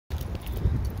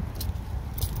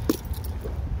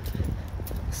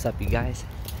What's up, you guys?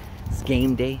 It's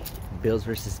game day. Bills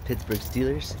versus Pittsburgh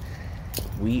Steelers.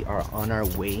 We are on our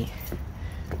way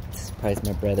to surprise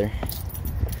my brother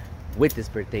with this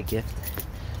birthday gift.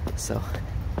 So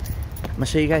I'm gonna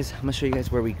show you guys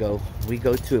where we go. We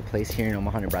go to a place here in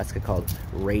Omaha, Nebraska called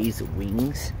Ray's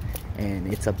Wings,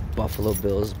 and it's a Buffalo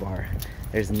Bills bar.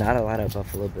 There's not a lot of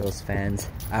Buffalo Bills fans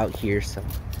out here, so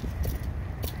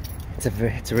it's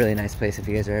a really nice place. If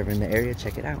you guys are ever in the area,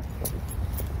 check it out.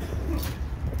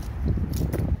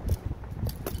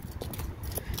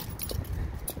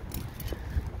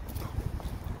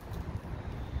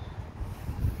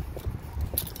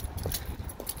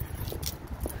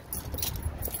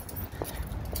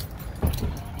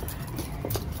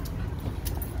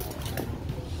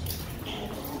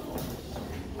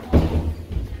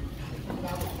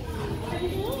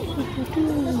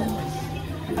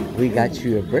 We got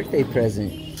you a birthday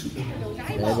present.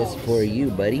 That is for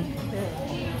you, buddy.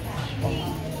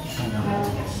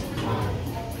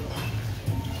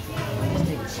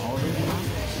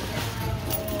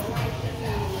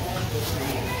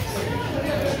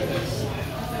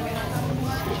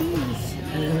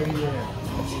 Hell yeah.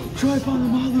 Troy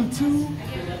Polamalu too?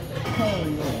 Hell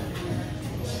yeah.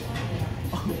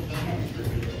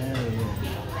 Hell yeah.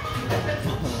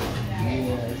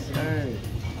 Yes, sir.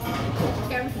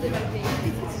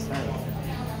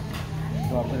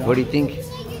 What do you think?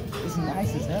 It's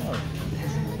nice as hell.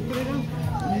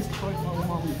 It's Troy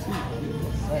Polamalu too.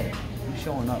 Yes, sir. You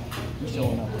showing up. You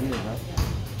showing up here, bro.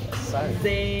 Yes, sir.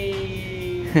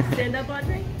 They stand up,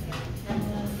 Andre?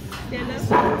 Stand up.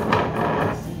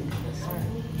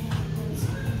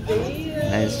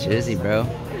 Nice jersey, bro.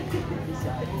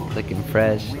 Looking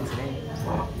fresh.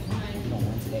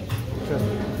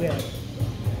 Yeah.